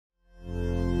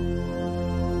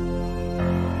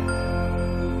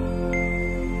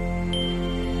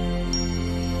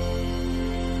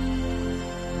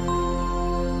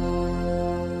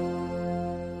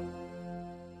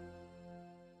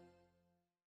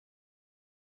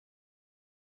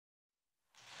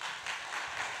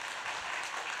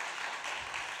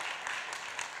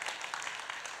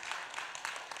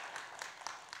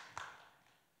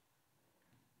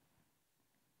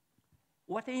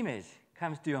what image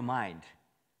comes to your mind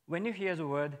when you hear the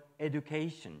word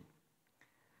education?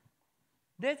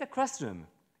 There's a classroom,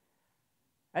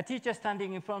 a teacher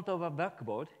standing in front of a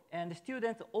blackboard, and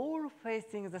students all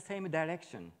facing the same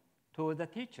direction toward the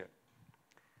teacher.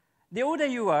 The older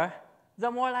you are, the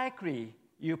more likely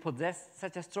you possess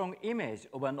such a strong image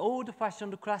of an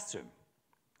old-fashioned classroom.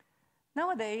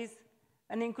 Nowadays,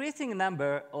 an increasing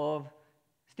number of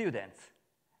students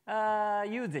are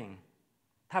using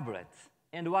tablets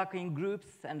and work in groups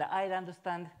and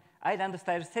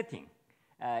island-style setting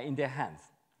in their hands.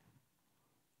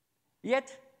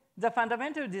 Yet, the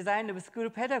fundamental design of school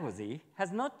pedagogy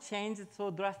has not changed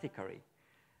so drastically.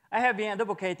 I have been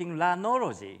advocating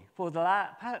learnology for the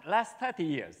last 30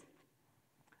 years.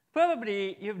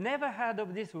 Probably you've never heard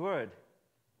of this word.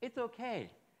 It's okay.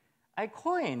 I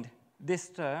coined this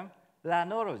term,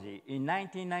 learnology, in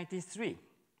 1993.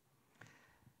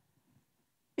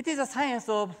 It is a science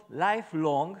of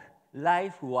lifelong,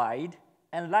 life-wide,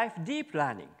 and life-deep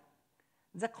learning.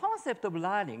 The concept of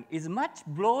learning is much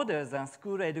broader than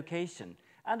school education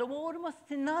and almost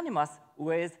synonymous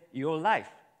with your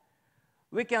life.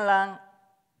 We can learn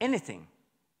anything,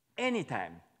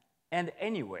 anytime, and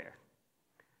anywhere.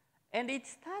 And it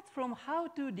starts from how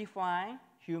to define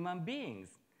human beings.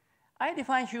 I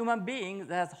define human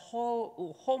beings as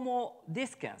homo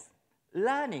discens,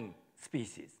 learning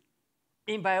species.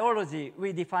 In biology,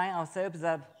 we define ourselves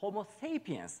as homo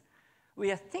sapiens.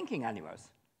 We are thinking animals.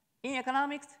 In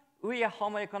economics, we are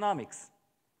homo economics.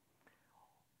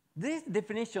 These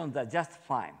definitions are just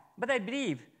fine, but I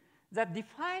believe that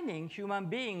defining human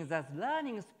beings as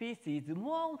learning species is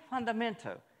more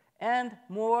fundamental and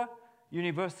more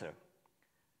universal.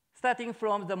 Starting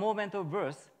from the moment of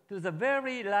birth to the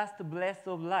very last breath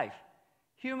of life,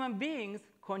 human beings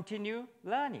continue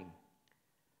learning.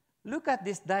 Look at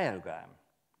this diagram.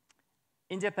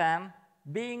 In Japan,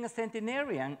 being a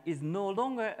centenarian is no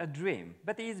longer a dream,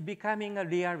 but is becoming a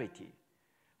reality.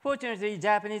 Fortunately,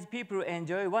 Japanese people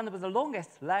enjoy one of the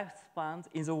longest lifespans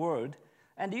in the world,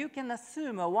 and you can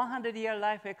assume a 100-year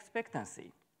life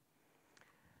expectancy.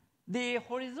 The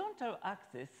horizontal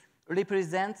axis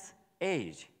represents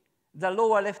age. The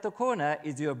lower left corner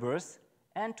is your birth,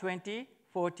 and 20,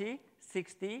 40,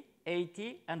 60,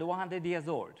 80, and 100 years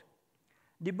old.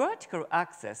 The vertical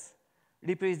axis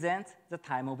represents the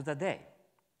time of the day.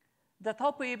 The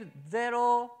top is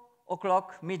 0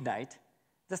 o'clock midnight,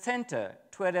 the center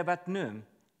 12 at noon,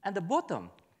 and the bottom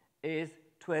is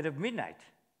 12 midnight.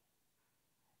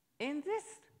 In this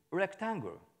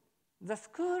rectangle, the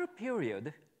school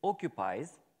period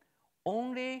occupies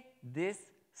only this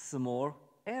small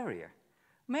area.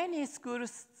 Many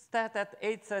schools start at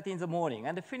 8:30 in the morning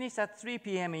and finish at 3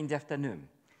 p.m. in the afternoon.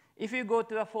 If you go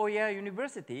to a four-year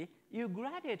university, you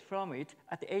graduate from it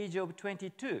at the age of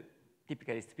 22,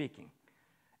 typically speaking.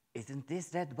 Isn't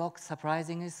this red box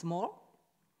surprisingly small?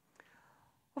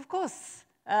 Of course,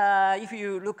 if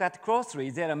you look at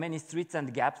closely, there are many streets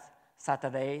and gaps: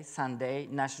 Saturday, Sunday,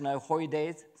 national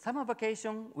holidays, summer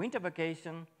vacation, winter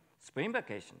vacation, spring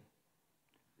vacation.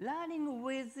 Learning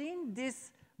within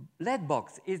this red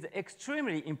box is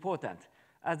extremely important.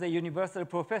 As a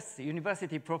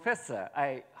university professor,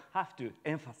 I have to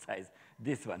emphasize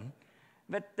this one.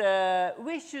 But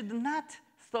we should not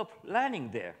stop learning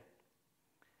there.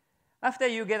 After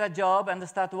you get a job and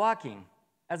start working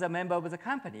as a member of the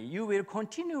company, you will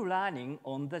continue learning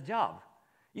on the job.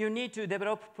 You need to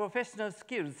develop professional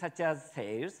skills such as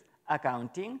sales,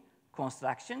 accounting,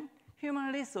 construction,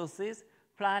 human resources,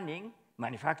 planning,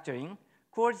 manufacturing,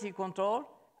 quality control,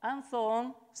 and so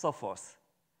on, so forth.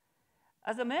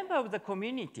 As a member of the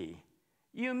community,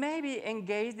 you may be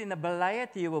engaged in a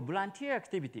variety of volunteer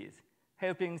activities,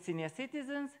 helping senior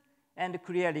citizens and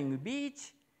clearing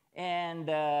beach and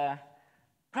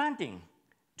planting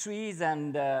trees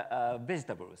and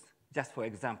vegetables, just for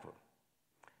example.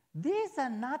 These are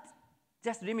not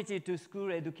just limited to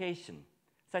school education,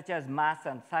 such as math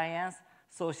and science,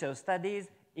 social studies,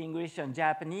 English and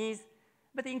Japanese,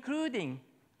 but including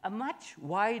a much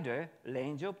wider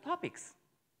range of topics.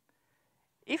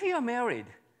 If you are married,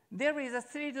 there is a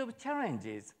series of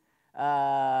challenges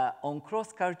on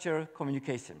cross-cultural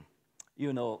communication.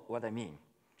 You know what I mean.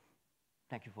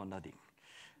 Thank you for nodding.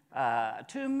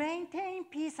 To maintain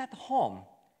peace at home,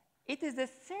 it is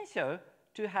essential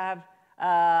to have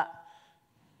a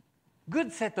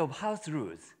good set of house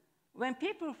rules. When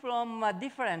people from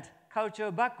different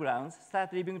cultural backgrounds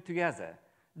start living together,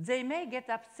 they may get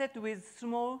upset with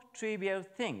small, trivial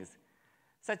things,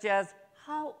 such as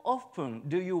how often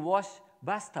do you wash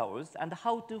bath towels and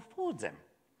how to fold them.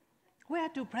 Where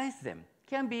to place them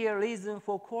can be a reason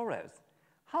for quarrels.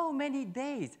 How many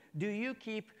days do you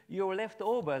keep your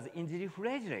leftovers in the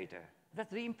refrigerator?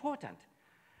 That's really important.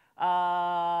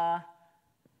 How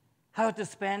to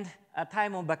spend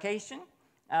time on vacation,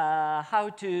 how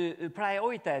to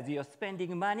prioritize your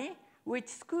spending money, which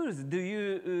schools do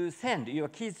you send your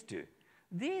kids to?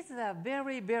 These are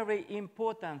very, very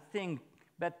important things,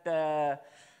 but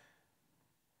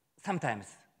sometimes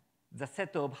the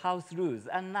set of house rules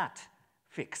are not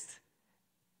fixed.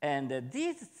 And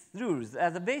these rules are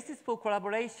the basis for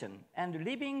collaboration and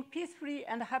living peacefully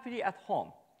and happily at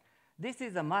home. This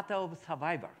is a matter of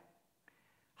survival.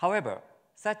 However,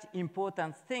 such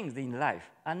important things in life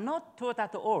are not taught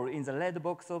at all in the red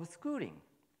box of schooling.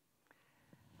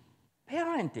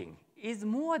 Parenting is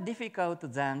more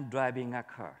difficult than driving a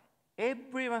car.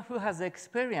 Everyone who has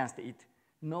experienced it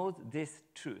knows this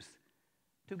truth.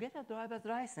 To get a driver's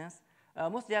license,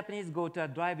 most Japanese go to a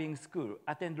driving school,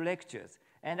 attend lectures,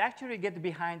 and actually get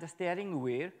behind the steering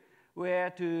wheel where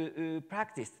to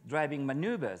practice driving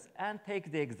maneuvers and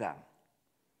take the exam.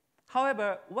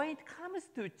 However, when it comes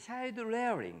to child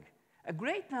rearing, a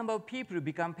great number of people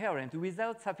become parents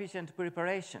without sufficient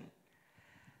preparation.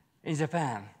 In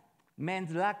Japan,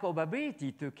 men's lack of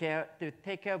ability to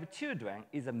take care of children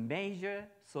is a major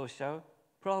social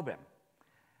problem.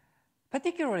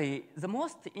 Particularly, the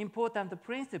most important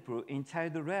principle in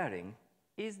child rearing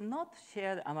is not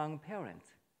shared among parents.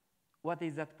 What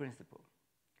is that principle?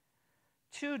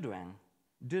 Children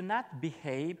do not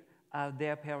behave as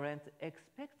their parents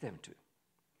expect them to.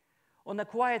 On a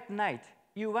quiet night,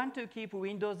 you want to keep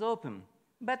windows open,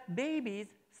 but babies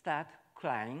start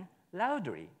crying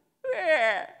loudly.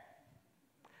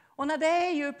 On a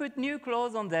day you put new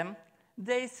clothes on them,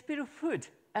 they spill food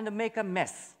and make a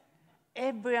mess.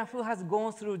 Everyone who has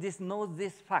gone through this knows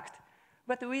this fact.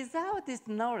 But without this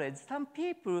knowledge, some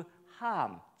people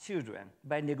harm children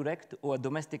by neglect or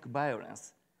domestic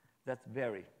violence. That's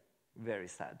very, very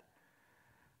sad.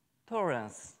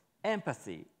 Tolerance,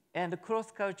 empathy, and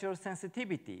cross-cultural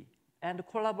sensitivity and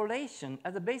collaboration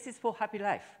are the basis for happy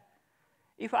life.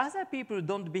 If other people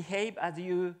don't behave as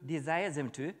you desire them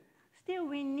to, still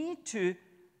we need to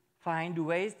find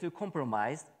ways to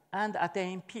compromise and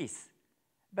attain peace.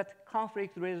 But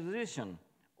conflict resolution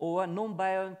or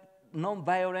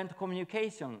non-violent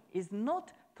communication is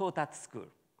not taught at school.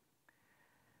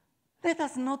 Let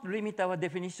us not limit our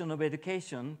definition of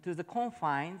education to the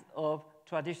confines of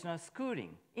traditional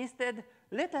schooling. Instead,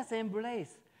 let us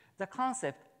embrace the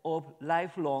concept of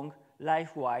lifelong,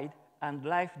 life-wide, and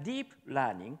life-deep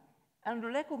learning and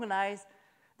recognize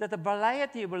that a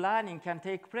variety of learning can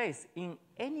take place in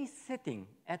any setting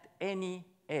at any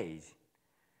age.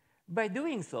 By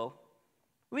doing so,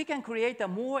 we can create a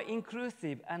more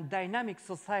inclusive and dynamic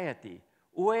society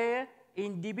where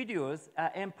individuals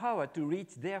are empowered to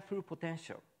reach their full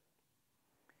potential.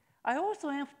 I also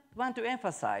want to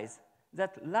emphasize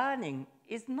that learning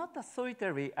is not a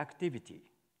solitary activity.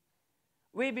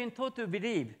 We've been taught to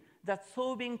believe that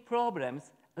solving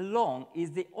problems alone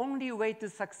is the only way to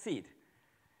succeed.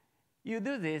 You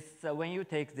do this when you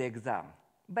take the exam.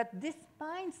 But this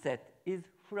mindset is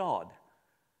flawed.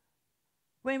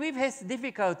 When we face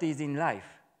difficulties in life,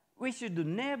 we should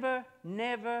never,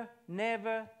 never,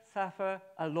 never suffer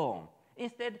alone.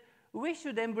 Instead, we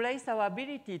should embrace our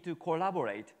ability to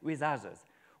collaborate with others.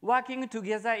 Working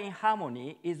together in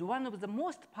harmony is one of the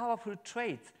most powerful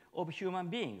traits of human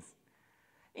beings.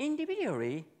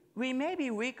 Individually, we may be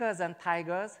weaker than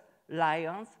tigers,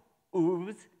 lions,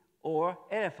 wolves, or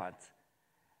elephants.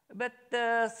 But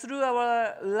through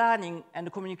our learning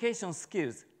and communication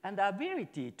skills and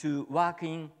ability to work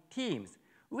in teams,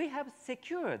 we have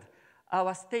secured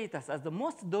our status as the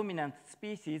most dominant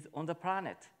species on the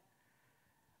planet.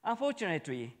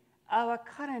 Unfortunately, our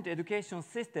current education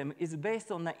system is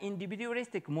based on an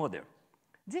individualistic model.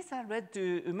 This has led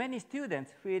to many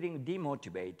students feeling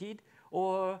demotivated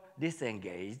or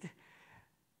disengaged.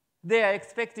 They are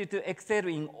expected to excel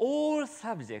in all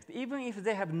subjects, even if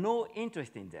they have no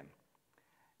interest in them.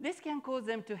 This can cause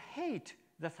them to hate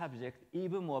the subject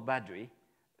even more badly,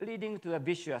 leading to a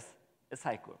vicious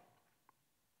cycle.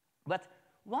 But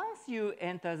once you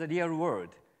enter the real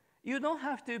world, you don't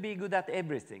have to be good at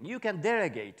everything. You can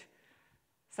delegate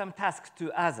some tasks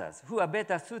to others who are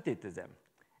better suited to them.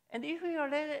 And if you are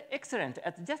excellent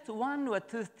at just one or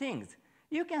two things,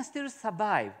 you can still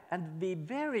survive and be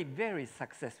very, very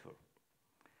successful.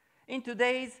 In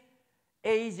today's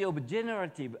age of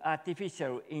generative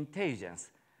artificial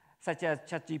intelligence, such as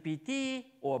ChatGPT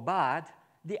or BARD,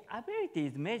 the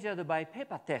abilities measured by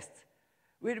paper tests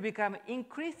will become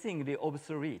increasingly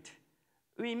obsolete.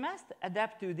 We must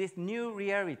adapt to this new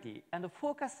reality and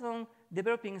focus on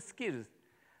developing skills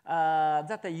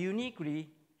that are uniquely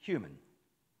human.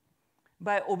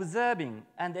 By observing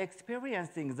and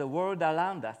experiencing the world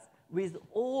around us with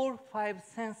all 5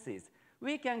 senses,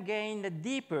 we can gain a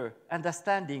deeper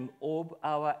understanding of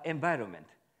our environment,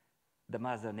 the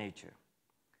Mother Nature.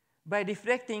 By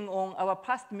reflecting on our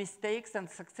past mistakes and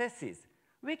successes,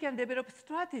 we can develop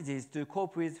strategies to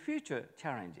cope with future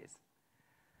challenges.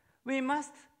 We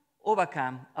must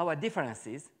overcome our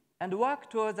differences and work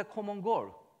towards a common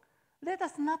goal. Let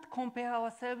us not compare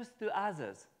ourselves to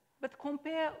others, but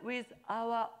compare with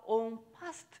our own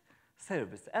past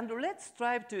selves. And let's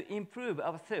strive to improve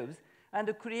ourselves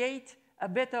and create a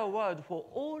better world for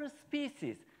all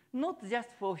species, not just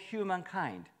for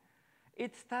humankind.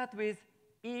 It starts with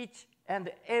each and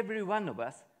every one of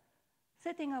us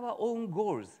setting our own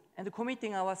goals and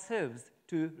committing ourselves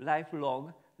to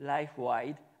lifelong,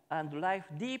 life-wide, and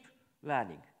life-deep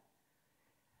learning.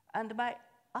 And my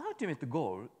ultimate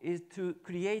goal is to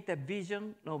create a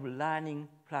vision of learning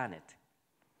planet.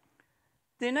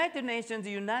 The United Nations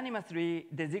unanimously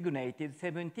designated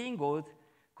 17 goals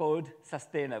called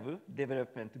Sustainable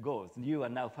Development Goals. You are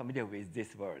now familiar with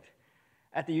this word.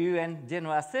 At the UN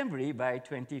General Assembly by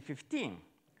 2015.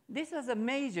 This was a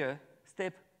major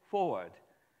step forward.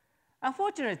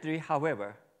 Unfortunately,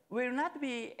 however, we will not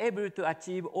be able to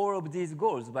achieve all of these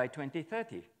goals by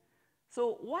 2030.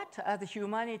 So what are the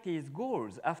humanity's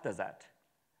goals after that?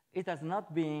 It has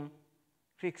not been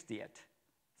fixed yet.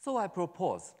 So I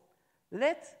propose,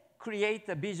 let's create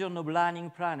a vision of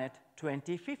learning planet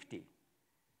 2050.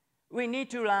 We need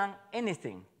to learn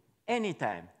anything,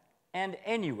 anytime, and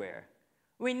anywhere.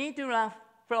 We need to learn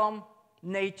from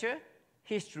nature,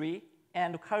 history,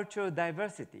 and cultural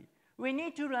diversity. We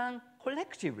need to learn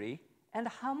collectively and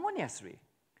harmoniously.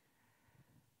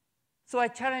 So I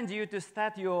challenge you to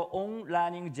start your own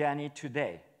learning journey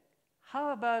today.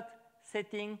 How about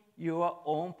setting your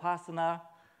own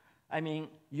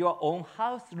your own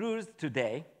house rules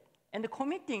today and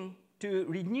committing to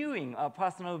renewing our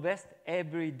personal best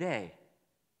every day?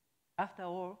 After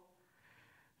all,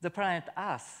 the planet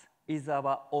Earth is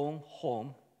our own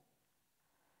home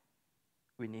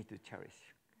we need to cherish.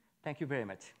 Thank you very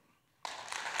much.